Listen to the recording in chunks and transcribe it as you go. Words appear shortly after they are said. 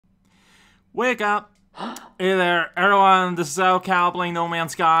Wake up! Hey there, everyone, this is Cal playing No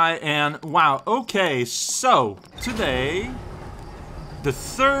Man's Sky, and wow, okay, so, today, the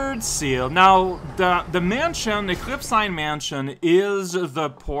third seal. Now, the mansion, the Cliffside Mansion, is the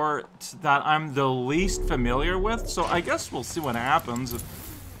port that I'm the least familiar with, so I guess we'll see what happens.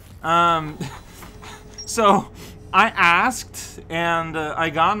 So, I asked, and I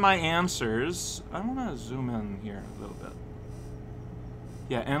got my answers. I wanna zoom in here a little bit.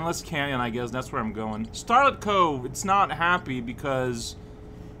 Yeah, Endless Canyon, I guess, that's where I'm going. Starlit Cove, it's not happy because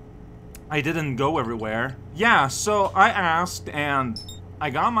I didn't go everywhere. Yeah, so I asked and I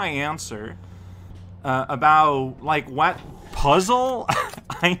got my answer about, like, what puzzle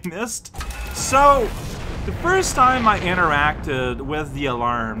I missed. So, the first time I interacted with the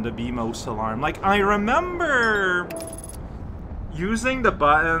alarm, the BMOS alarm, like, I remember using the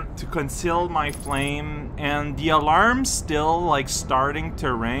button to conceal my flame, and the alarm's still, like, starting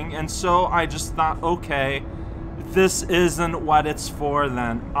to ring, and so I just thought, okay, this isn't what it's for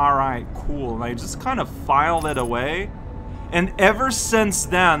then. Alright, cool. And I just kind of filed it away, and ever since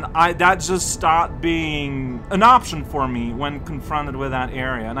then, that just stopped being an option for me when confronted with that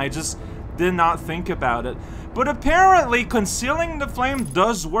area, and I just did not think about it. But apparently, concealing the flame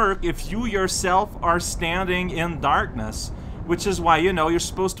does work if you yourself are standing in darkness. Which is why, you know, you're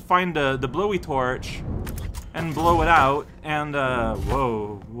supposed to find the blowy torch and blow it out, and,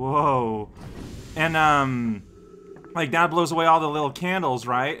 whoa. And, like, that blows away all the little candles,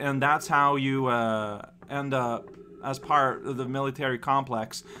 right? And that's how you, end up as part of the military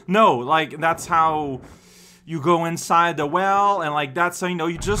complex. No, like, that's how you go inside the well, and, like, that's how, you know,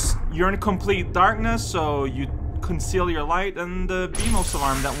 you're in complete darkness, so you conceal your light, and the BMOS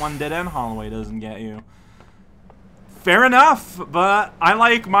alarm, that one dead-end hallway, doesn't get you. Fair enough, but I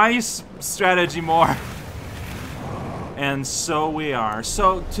like my strategy more. And so we are.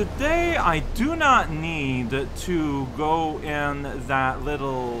 So today I do not need to go in that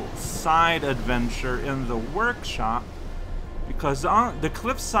little side adventure in the workshop because the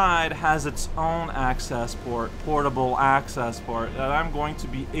Cliffside has its own access port, portable access port, that I'm going to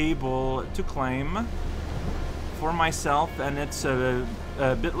be able to claim for myself, and it's a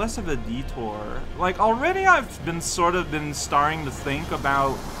bit less of a detour. Like, already I've been starting to think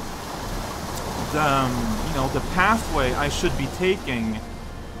about the, you know, the pathway I should be taking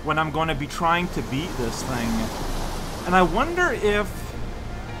when I'm going to be trying to beat this thing. And I wonder if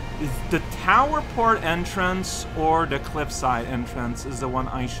the tower port entrance or the cliffside entrance is the one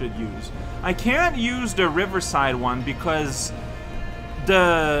I should use. I can't use the riverside one because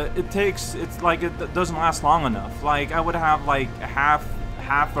it doesn't last long enough. Like, I would have like half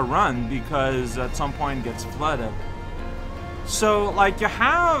a run because at some point it gets flooded. So, like, you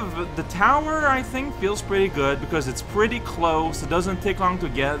have the tower, I think, feels pretty good because it's pretty close. It doesn't take long to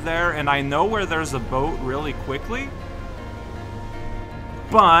get there, and I know where there's a boat really quickly.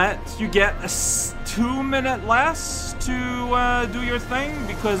 But you get a 2-minute less to do your thing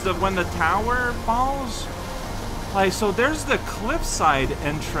because of when the tower falls. Like, so there's the cliffside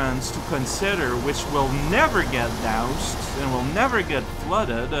entrance to consider, which will never get doused and will never get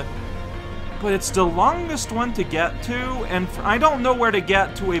flooded. But it's the longest one to get to, and I don't know where to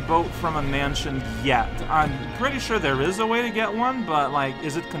get to a boat from a mansion yet. I'm pretty sure there is a way to get one, but, like,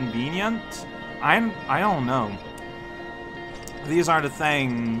 is it convenient? I don't know. These are the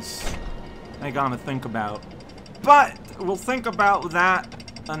things I gotta think about. But we'll think about that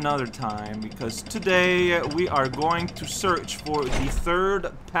another time, because today we are going to search for the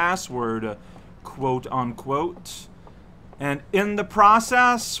third password, quote unquote, and in the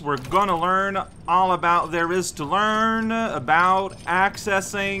process we're gonna learn all about there is to learn about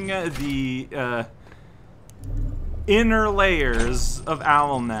accessing the inner layers of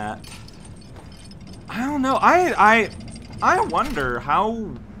OwlNet. I don't know, I wonder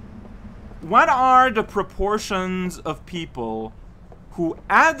what are the proportions of people who,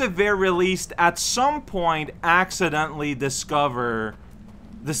 at the very least, at some point, accidentally discover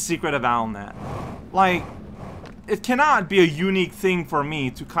the secret of OwlNet. Like, it cannot be a unique thing for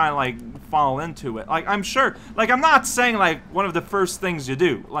me to kind of, like, fall into it. Like, I'm sure, like, I'm not saying, like, one of the first things you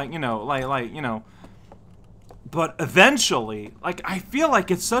do. Like, you know, you know. But eventually, like, I feel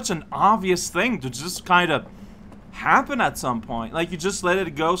like it's such an obvious thing to just kind of happen at some point. Like, you just let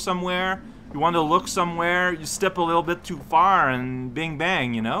it go somewhere. You want to look somewhere, you step a little bit too far, and bing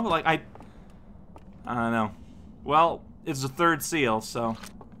bang, you know? Like, I don't know. Well, it's the third seal, so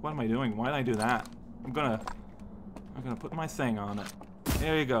what am I doing? Why did I do that? I'm gonna put my thing on it.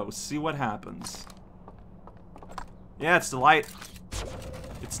 There you go. See what happens. Yeah, it's the light.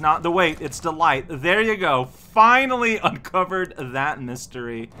 It's not the weight, it's the light. There you go. Finally uncovered that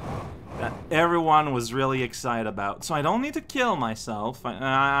mystery that everyone was really excited about. So I don't need to kill myself.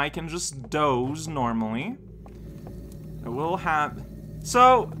 I can just doze normally. I will have...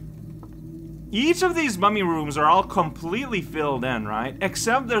 So, each of these mummy rooms are all completely filled in, right?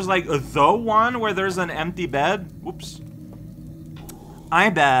 Except there's like the one where there's an empty bed. Whoops. I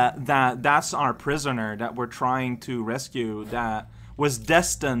bet that that's our prisoner that we're trying to rescue that was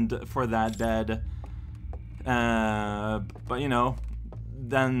destined for that bed. But you know,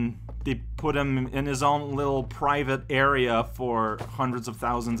 then they put him in his own little private area for hundreds of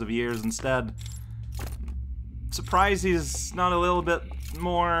thousands of years instead. Surprised he's not a little bit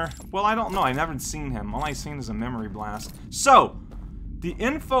more... Well, I don't know. I've never seen him. All I've seen is a memory blast. So, the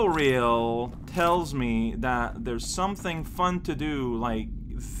info reel tells me that there's something fun to do, like,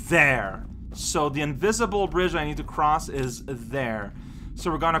 there. So, the invisible bridge I need to cross is there.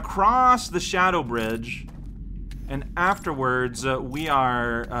 So, we're gonna cross the shadow bridge. And afterwards, we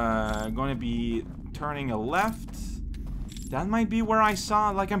are going to be turning a left. That might be where I saw...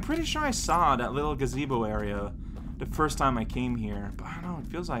 Like, I'm pretty sure I saw that little gazebo area the first time I came here. But I don't know,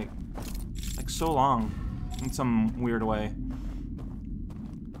 it feels like so long in some weird way.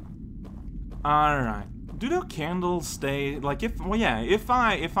 Alright. Do the candles stay... Like, if... Well, yeah, if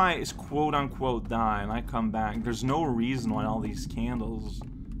I quote-unquote die and I come back, there's no reason why all these candles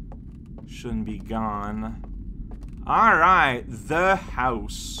shouldn't be gone. Alright, the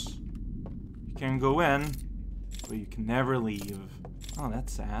house. You can go in, but you can never leave. Oh,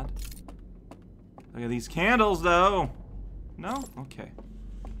 that's sad. Look at these candles, though. No? Okay.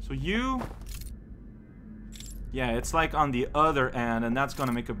 So you... Yeah, it's like on the other end, and that's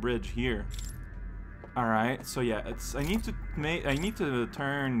gonna make a bridge here. Alright, so yeah, it's... I need to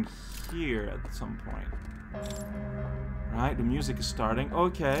turn here at some point. Right, the music is starting.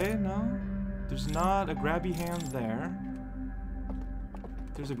 Okay, no. There's not a grabby hand there.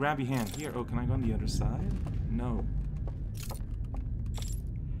 There's a grabby hand here. Oh, can I go on the other side? No.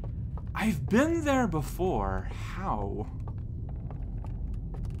 I've been there before. How?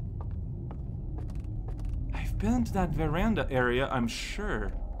 I've been to that veranda area, I'm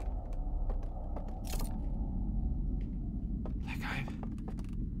sure. Like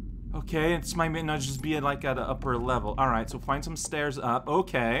okay, it's my... No, just be like at an upper level. Alright, so find some stairs up.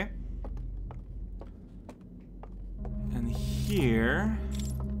 Okay. And here...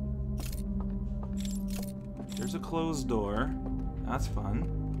 There's a closed door. That's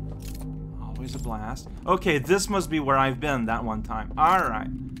fun. Always a blast. Okay, this must be where I've been that one time. Alright.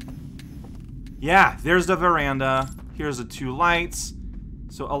 Yeah, there's the veranda. Here's the two lights.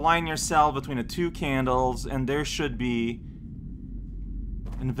 So align yourself between the two candles, and there should be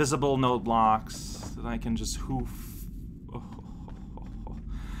invisible note blocks that I can just hoof. Oh.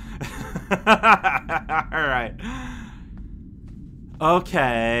 Alright.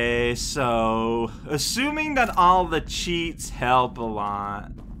 Okay, so assuming that all the cheats help a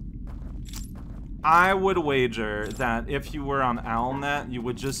lot, I would wager that if you were on OwlNet, you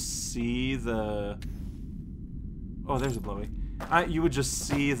would just see the... Oh, there's a blowy. You would just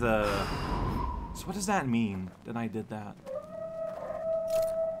see the... So what does that mean, that I did that?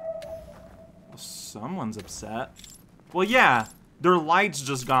 Well, someone's upset. Well, yeah, their lights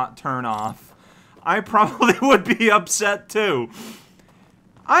just got turned off. I probably would be upset, too.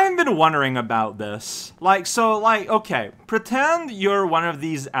 I've been wondering about this. Okay, pretend you're one of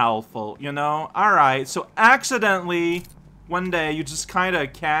these owl, you know? Alright, so accidentally, one day, you just kind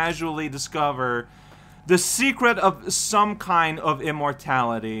of casually discover the secret of some kind of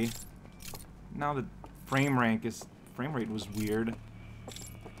immortality. Now the frame rate was weird.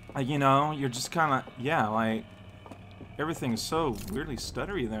 You know, you're just kind of, yeah, like, everything is so weirdly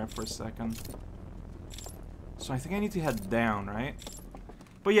stuttery there for a second. So I think I need to head down, right?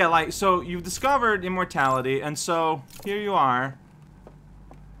 But yeah, like, so you've discovered immortality, and so here you are,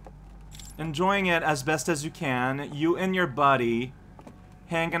 enjoying it as best as you can, you and your buddy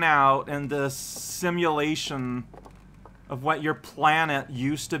hanging out in this simulation of what your planet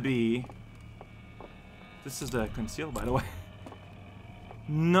used to be. This is the conceal, by the way.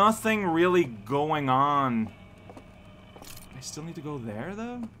 Nothing really going on. I still need to go there,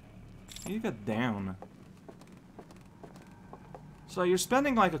 though? I need to get down. So you're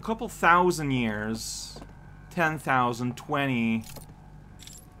spending like a couple thousand years, 10,000, 20,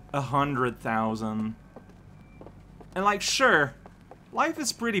 100,000. And like, sure, life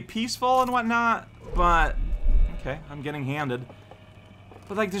is pretty peaceful and whatnot, but, okay, I'm getting handed.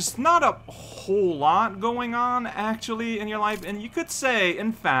 But like, there's not a whole lot going on, actually, in your life. And you could say,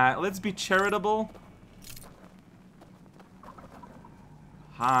 in fact, let's be charitable.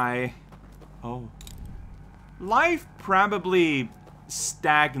 Hi. Oh. Life probably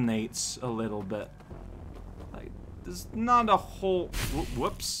stagnates a little bit. Like, there's not a whole...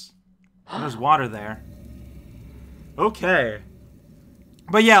 Whoops. There's water there. Okay.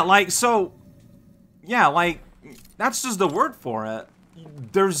 But yeah, like, so... Yeah, like, that's just the word for it.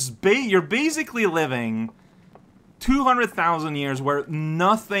 You're basically living 200,000 years where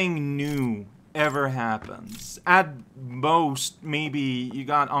nothing new ever happens. At most, maybe you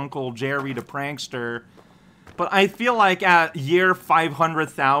got Uncle Jerry the prankster. But I feel like at year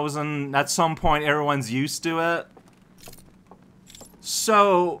 500,000, at some point, everyone's used to it.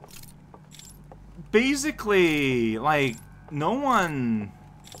 So, basically, like, no one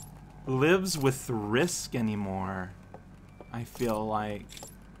lives with risk anymore, I feel like.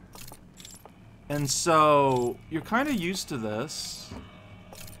 And so, you're kind of used to this.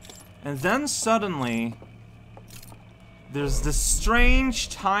 And then suddenly, there's this strange,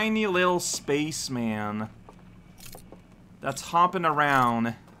 tiny little spaceman that's hopping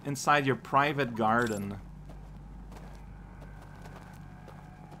around inside your private garden.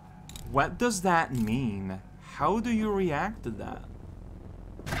 What does that mean? How do you react to that?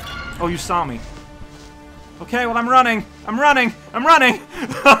 Oh, you saw me. Okay, well, I'm running. I'm running. I'm running.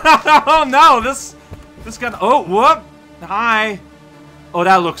 Oh, no. This got... Oh, whoop. Hi. Oh,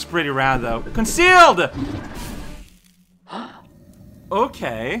 that looks pretty rad, though. Concealed!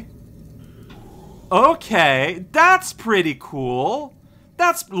 Okay. Okay. That's pretty cool.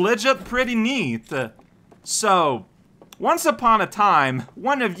 That's legit pretty neat. So, once upon a time,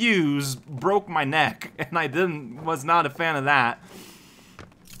 one of yous broke my neck, and I was not a fan of that.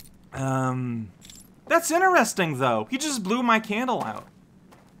 That's interesting, though. He just blew my candle out.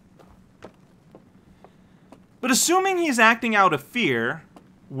 But assuming he's acting out of fear,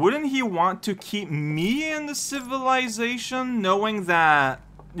 wouldn't he want to keep me in the civilization, knowing that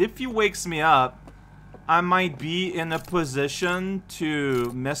if he wakes me up, I might be in a position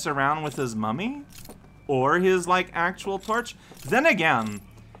to mess around with his mummy? Or his, like, actual torch? Then again,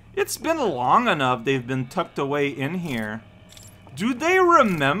 it's been long enough they've been tucked away in here. Do they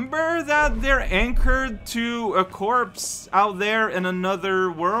remember that they're anchored to a corpse out there in another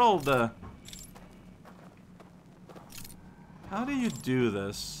world? How do you do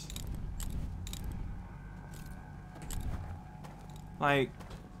this? Like,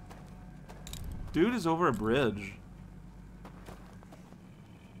 dude is over a bridge.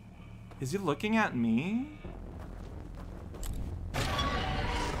 Is he looking at me?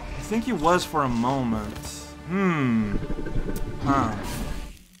 I think he was for a moment. Huh.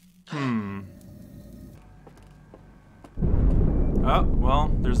 Oh,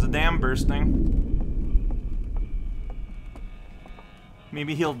 well, there's the dam bursting.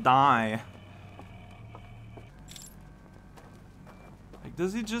 Maybe he'll die. Like,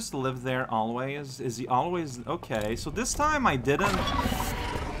 does he just live there always? Is he always... Okay, so this time I didn't...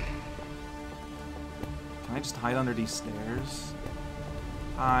 Can I just hide under these stairs?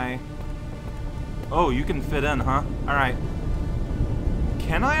 Hi. Oh, you can fit in, huh? Alright.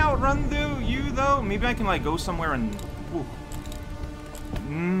 Can I outrun you, though? Maybe I can, like, go somewhere and... Ooh.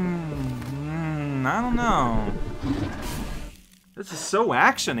 I don't know. This is so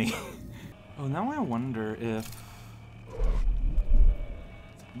action-y. Oh, now I wonder if...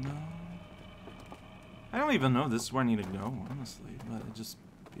 No. I don't even know if this is where I need to go, honestly. But it just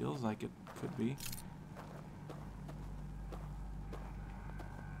feels like it could be.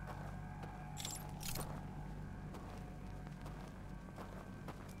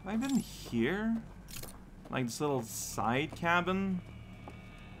 Have I been here? Like this little side cabin?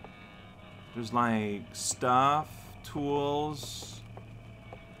 There's like stuff, tools,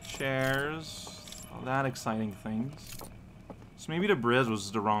 chairs, all that exciting things. So maybe the bridge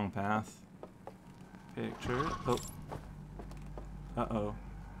was the wrong path. Picture. Oh. Uh-oh.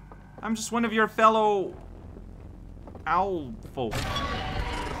 I'm just one of your fellow owl folk.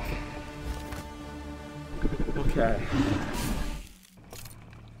 Okay.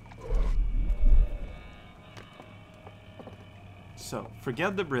 So,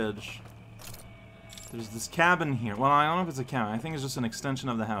 forget the bridge. There's this cabin here. Well, I don't know if it's a cabin. I think it's just an extension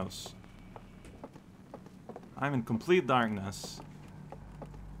of the house. I'm in complete darkness.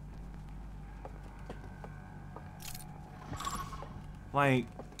 Like,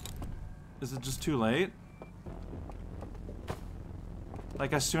 is it just too late?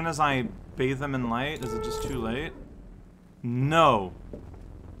 Like, as soon as I bathe them in light, is it just too late? No.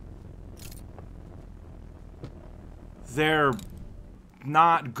 They're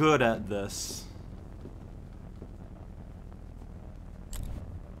not good at this.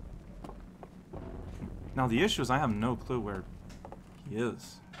 Now the issue is I have no clue where He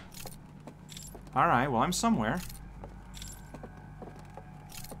is. Alright, well, I'm somewhere.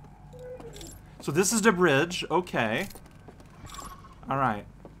 So this is the bridge. Okay. Alright.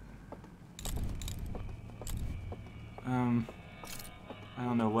 I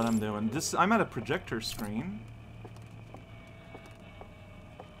don't know what I'm doing. I'm at a projector screen.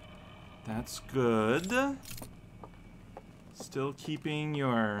 That's good. Still keeping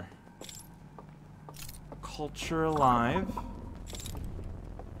your culture alive.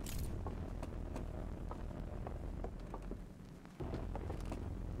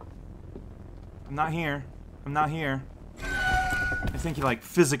 I'm not here. I'm not here. I think he like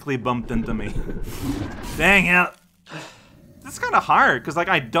physically bumped into me. Dang it. It's kind of hard because like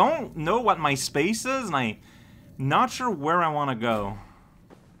I don't know what my space is and I'm not sure where I want to go.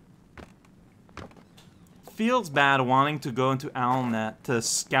 Feels bad wanting to go into Owlnet to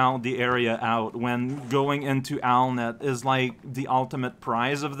scout the area out when going into Owlnet is like the ultimate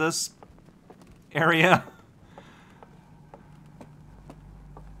prize of this area.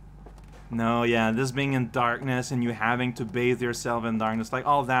 No, yeah, this being in darkness and you having to bathe yourself in darkness, like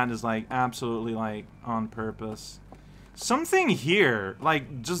all that is like absolutely like on purpose. Something here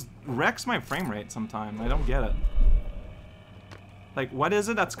like just wrecks my frame rate sometime. I don't get it. Like what is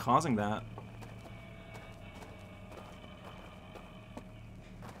it that's causing that?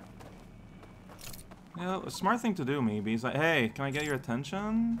 You know, a smart thing to do maybe is like, hey, can I get your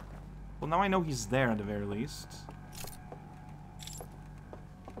attention? Well, now I know he's there at the very least.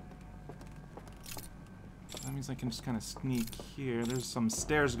 That means I can just kind of sneak here. There's some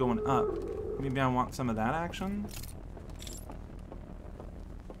stairs going up. Maybe I want some of that action.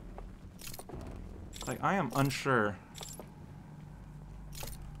 Like, I am unsure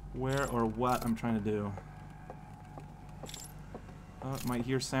where or what I'm trying to do. Oh, it might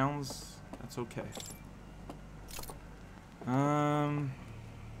hear sounds. That's okay.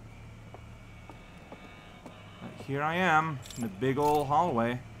 Here I am in the big old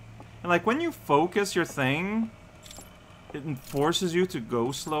hallway. And like when you focus your thing, it forces you to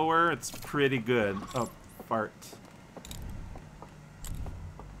go slower. It's pretty good. Oh, fart.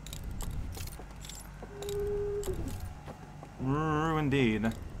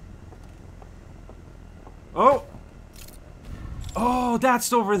 Indeed. Oh! Oh,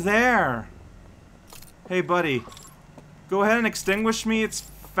 that's over there! Hey, buddy. Go ahead and extinguish me. It's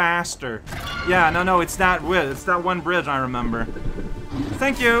faster. Yeah, no, it's that it's that one bridge I remember.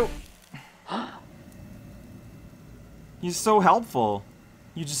 Thank you! He's so helpful.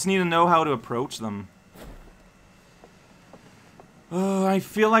 You just need to know how to approach them. Oh, I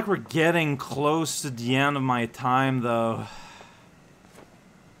feel like we're getting close to the end of my time, though.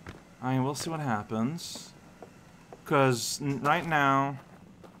 I mean, we'll see what happens. Because right now,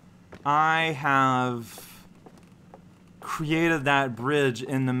 I have created that bridge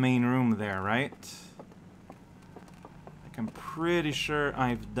in the main room there, right? Like, I'm pretty sure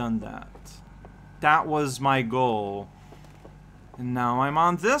I've done that. That was my goal. And now I'm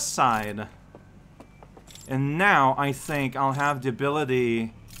on this side. And now I think I'll have the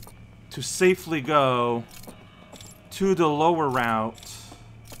ability to safely go to the lower route.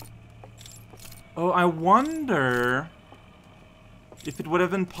 Oh, I wonder if it would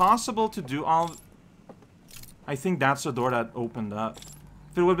have been possible to do all... I think that's the door that opened up.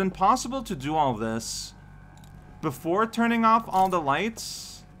 If it would have been possible to do all this before turning off all the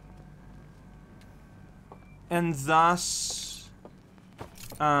lights, and thus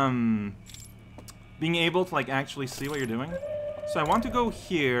being able to like actually see what you're doing. So I want to go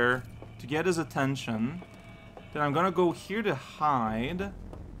here to get his attention. Then I'm gonna go here to hide.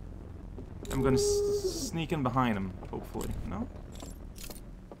 I'm gonna sneak in behind him, hopefully. No?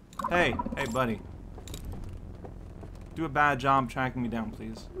 Hey, buddy. Do a bad job tracking me down,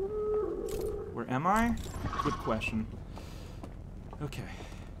 please. Where am I? Good question. Okay.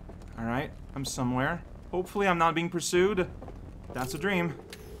 Alright, I'm somewhere. Hopefully I'm not being pursued. That's a dream.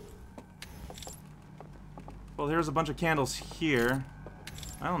 Well, there's a bunch of candles here.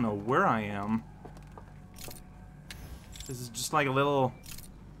 I don't know where I am. This is just like a little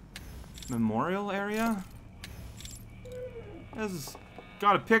memorial area. This has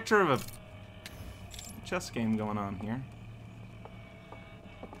got a picture of a chess game going on here.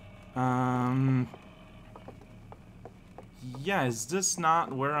 Yeah, is this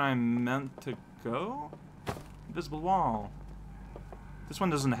not where I'm meant to go? Invisible wall. This one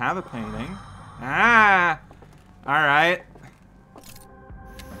doesn't have a painting. Ah! Alright.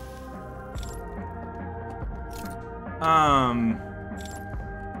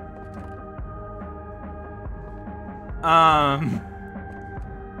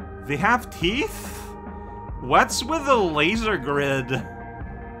 They have teeth? What's with the laser grid?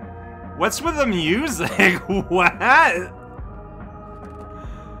 What's with the music? What?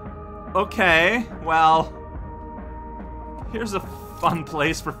 Okay, well, here's a fun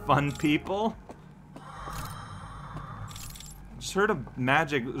place for fun people. Just heard a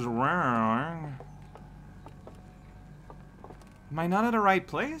magic. Am I not at the right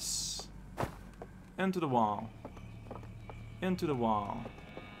place? Into the wall. Into the wall.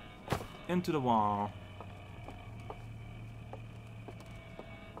 Into the wall.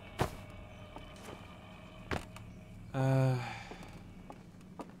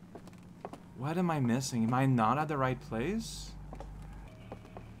 What am I missing? Am I not at the right place?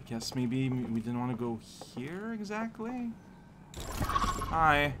 I guess maybe we didn't want to go here exactly?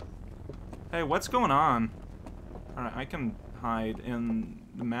 Hi. Hey, what's going on? Alright, I can hide in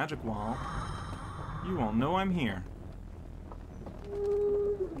the magic wall. You won't know I'm here.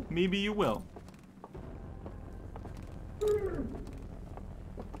 Maybe you will.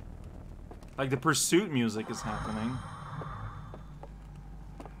 Like the pursuit music is happening.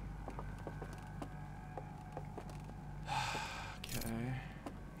 Okay.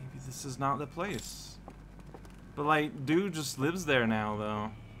 Maybe this is not the place. But like, dude just lives there now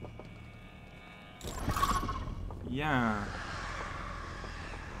though. Yeah.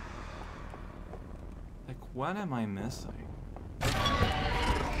 Like, what am I missing?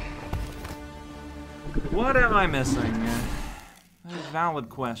 What am I missing? That's a valid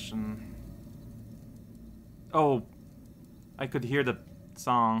question. Oh, I could hear the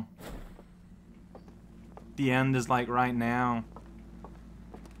song. The end is like right now.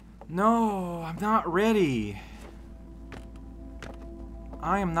 No, I'm not ready.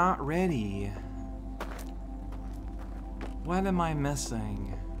 I am not ready. What am I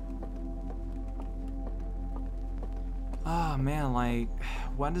missing? Ah, man, like,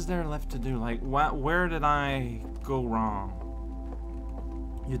 what is there left to do? Like, where did I go wrong?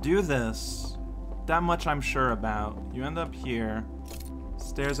 You do this. That much I'm sure about. You end up here.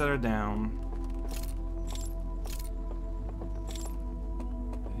 Stairs that are down.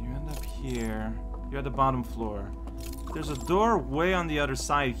 You end up here. You're at the bottom floor. There's a door way on the other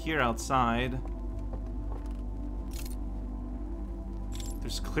side here outside.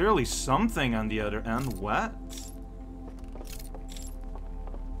 There's clearly something on the other end. What?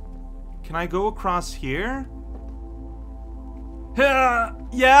 Can I go across here?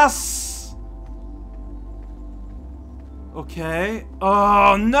 Yes! Okay.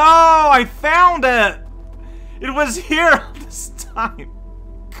 Oh no! I found it! It was here this time.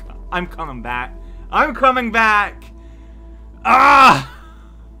 I'm coming back. I'm coming back! Ah!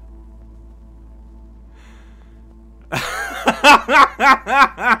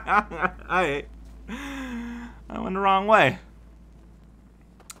 I went the wrong way.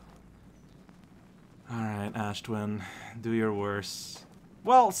 Alright, Ashtwin. Do your worst.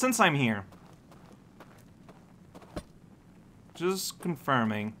 Well, since I'm here. Just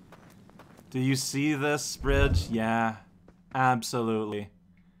confirming. Do you see this bridge? Yeah. Absolutely.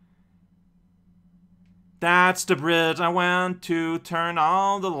 That's the bridge I went to turn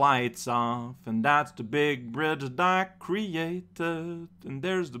all the lights off. And that's the big bridge that I created. And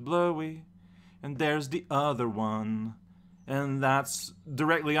there's the blowy. And there's the other one. And that's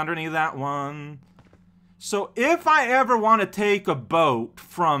directly underneath that one. So if I ever want to take a boat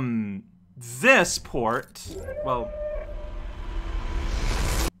from this port, well...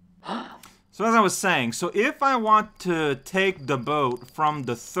 So as I was saying, so if I want to take the boat from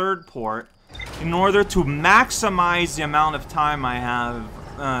the third port, in order to maximize the amount of time I have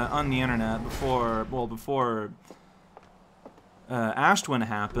on the internet before, well, before Ashtwin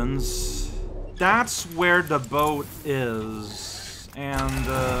happens, that's where the boat is. And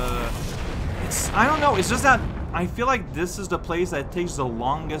it's, I don't know, it's just that I feel like this is the place that takes the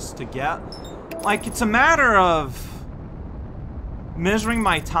longest to get. Like, it's a matter of measuring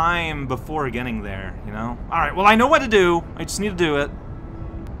my time before getting there, you know? Alright, well, I know what to do. I just need to do it.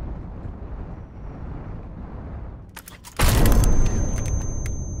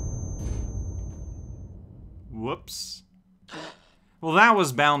 Whoops. Well, that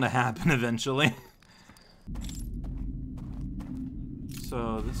was bound to happen eventually.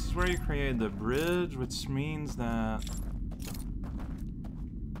 So, this is where you create the bridge, which means that...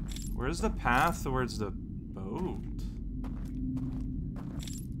 Where's the path towards the boat?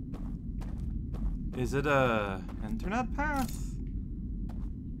 Is it a internet path?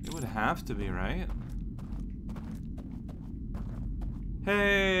 It would have to be, right?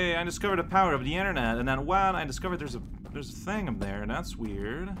 Hey, I discovered the power of the internet, and then what? I discovered there's a thing up there, and that's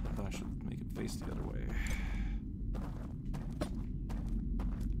weird. I thought I should make it face the other way.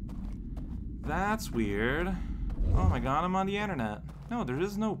 That's weird. Oh my god, I'm on the internet. No, there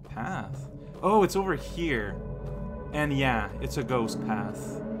is no path. Oh, it's over here. And yeah, it's a ghost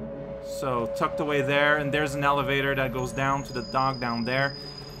path. So, tucked away there, and there's an elevator that goes down to the dock down there.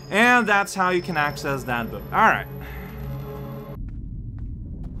 And that's how you can access that book. Alright.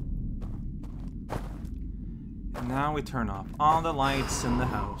 And now we turn off all the lights in the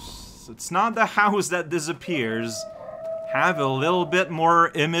house. So it's not the house that disappears. Have a little bit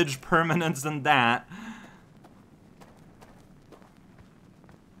more image permanence than that.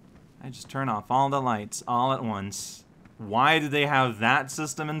 I just turn off all the lights all at once. Why do they have that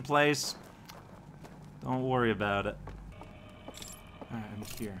system in place? Don't worry about it. Alright, I'm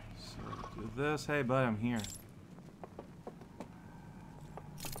here. So do this. Hey, bud, I'm here.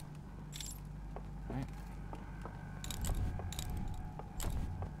 Right.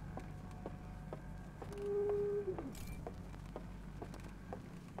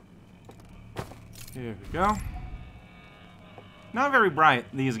 Here we go. Not very bright,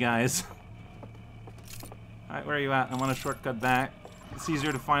 these guys. Alright, where are you at? I want a shortcut back. It's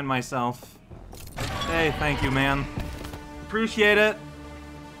easier to find myself. Hey, thank you, man. Appreciate it.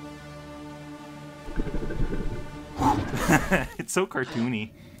 It's so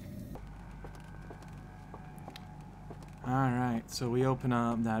cartoony. Alright, so we open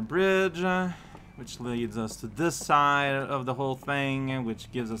up that bridge, which leads us to this side of the whole thing, which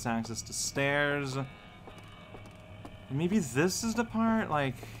gives us access to stairs. Maybe this is the part,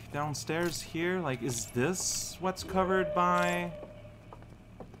 like, downstairs here? Like, is this what's covered by...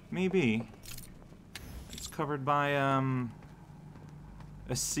 Maybe. It's covered by, a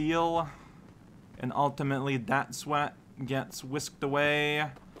seal. And ultimately, that's what gets whisked away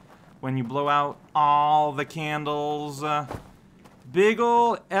when you blow out all the candles. Big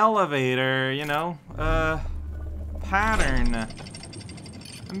ol' elevator, you know? Pattern.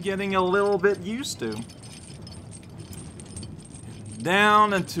 I'm getting a little bit used to.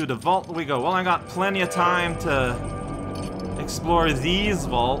 Down into the vault we go. Well, I got plenty of time to explore these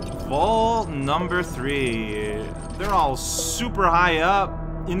vaults. Vault number 3. They're all super high up,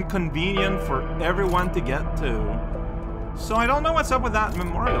 inconvenient for everyone to get to. So I don't know what's up with that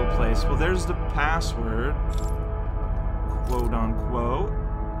memorial place. Well, there's the password. Quote unquote.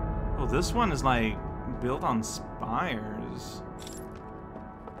 Oh, this one is like built on spires.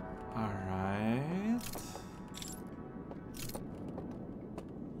 Alright.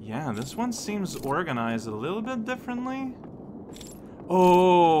 Yeah, this one seems organized a little bit differently.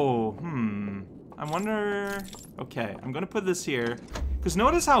 Oh, I wonder... Okay, I'm gonna put this here. Because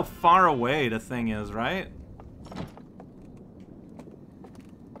notice how far away the thing is, right?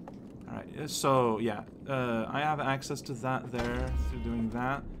 Alright, so, yeah. I have access to that there through doing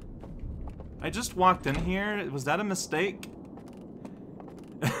that. I just walked in here. Was that a mistake?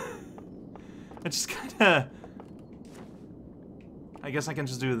 I just kinda... I guess I can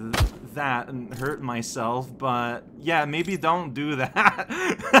just do that and hurt myself, but yeah, maybe don't do that.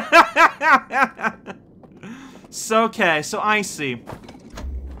 So, okay, so I see.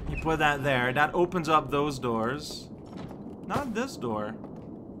 You put that there. That opens up those doors. Not this door.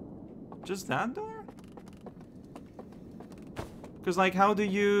 Just that door? Because, like, how do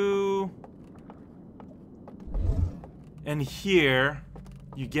you... And here,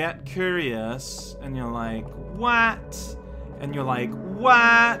 you get curious, and you're like, what? And you're like,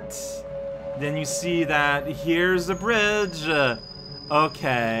 what? Then you see that here's a bridge.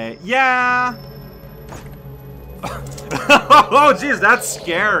 Okay, yeah. Oh, jeez, that's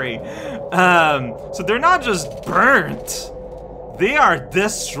scary. So they're not just burnt. They are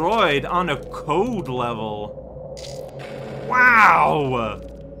destroyed on a code level. Wow.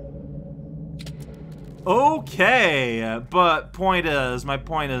 Okay, but my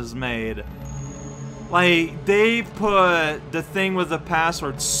point is made. Like, they put the thing with the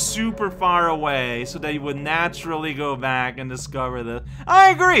password super far away so that you would naturally go back and discover this. I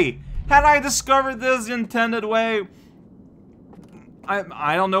agree! Had I discovered this the intended way,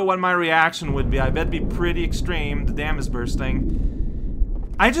 I don't know what my reaction would be. I bet it'd be pretty extreme. The dam is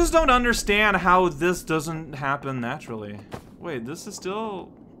bursting. I just don't understand how this doesn't happen naturally. Wait, this is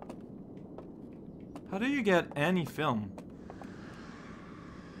still... How do you get any film?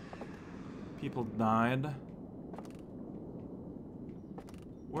 People died.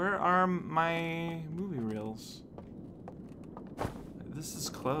 Where are my movie reels? This is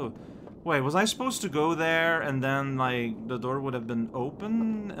closed. Wait, was I supposed to go there and then, like, the door would have been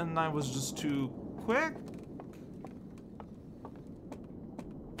open and I was just too quick?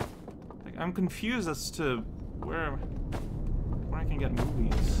 Like, I'm confused as to where I can get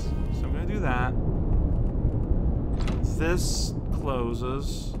movies. So I'm gonna do that. This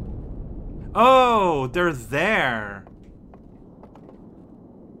closes. Oh, they're there.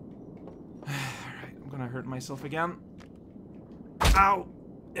 Alright, I'm gonna hurt myself again. Ow!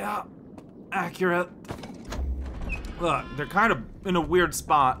 Yeah, accurate. Look, they're kind of in a weird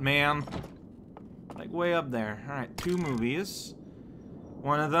spot, man. Like way up there. Alright, 2 movies.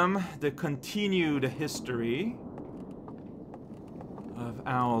 One of them, the continued history of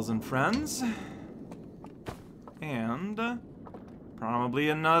Owls and Friends. And probably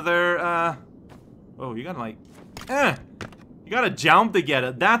another, oh, you gotta like, you gotta jump to get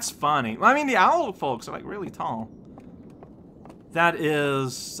it. That's funny. I mean, the owl folks are like really tall. That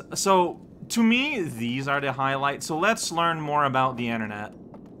is, so to me, these are the highlights. So let's learn more about the internet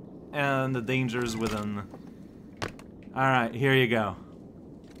and the dangers within. All right, here you go.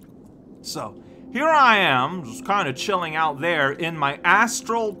 So here I am, just kind of chilling out there in my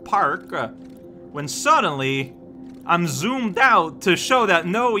astral park, when suddenly I'm zoomed out to show that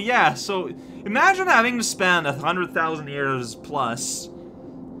no, yeah. So imagine having to spend 100,000 years plus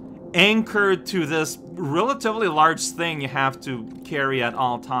anchored to this relatively large thing you have to carry at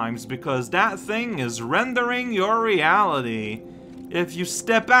all times, because that thing is rendering your reality. If you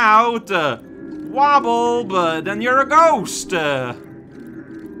step out, wobble, but then you're a ghost.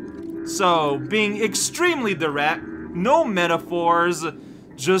 So, being extremely direct, no metaphors,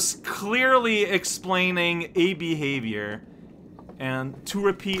 just clearly explaining a behavior. And to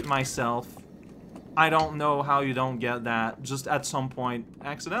repeat myself, I don't know how you don't get that just at some point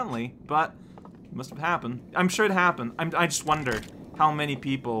accidentally, but it must have happened. I'm sure it happened. I just wonder how many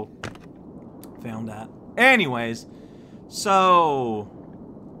people found that. Anyways, so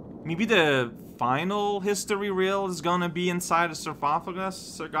maybe the final history reel is gonna be inside a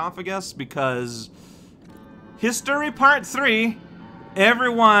sarcophagus, because history part 3,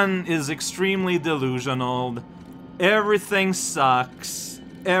 everyone is extremely delusional. Everything sucks.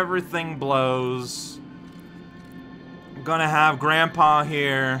 Everything blows. I'm gonna have Grandpa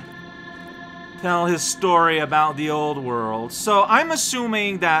here tell his story about the old world. So I'm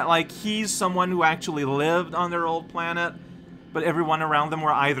assuming that, like, he's someone who actually lived on their old planet, but everyone around them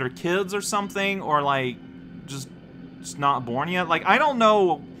were either kids or something, or, like, just not born yet. Like, I don't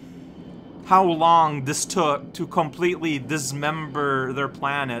know how long this took to completely dismember their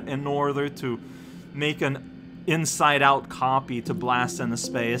planet in order to make an inside-out copy to blast into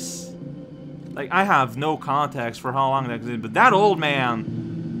space. Like, I have no context for how long that did, but that old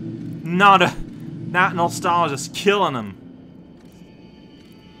man, that nostalgia's killing him.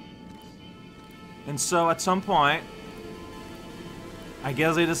 And so at some point, I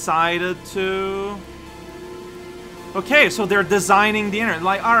guess they decided to... Okay, so they're designing the internet.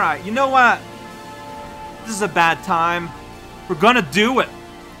 Like, alright, you know what? This is a bad time. We're gonna do it.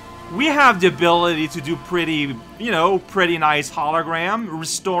 We have the ability to do pretty, you know, pretty nice hologram,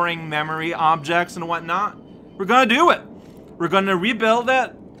 restoring memory objects and whatnot. We're gonna do it. We're gonna rebuild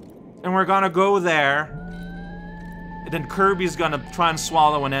it, and we're gonna go there. And then Kirby's gonna try and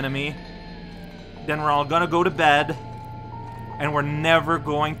swallow an enemy. Then we're all gonna go to bed, and we're never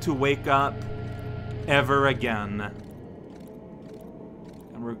going to wake up ever again.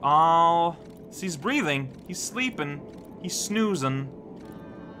 And we're all... He's breathing. He's sleeping. He's snoozing.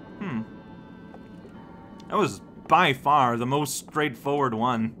 That was by far the most straightforward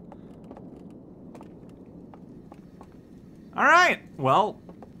one. Alright, well,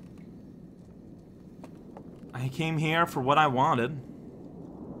 I came here for what I wanted.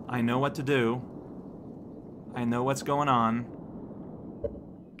 I know what to do. I know what's going on.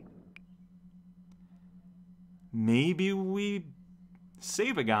 Maybe we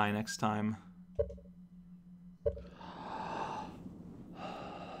save a guy next time.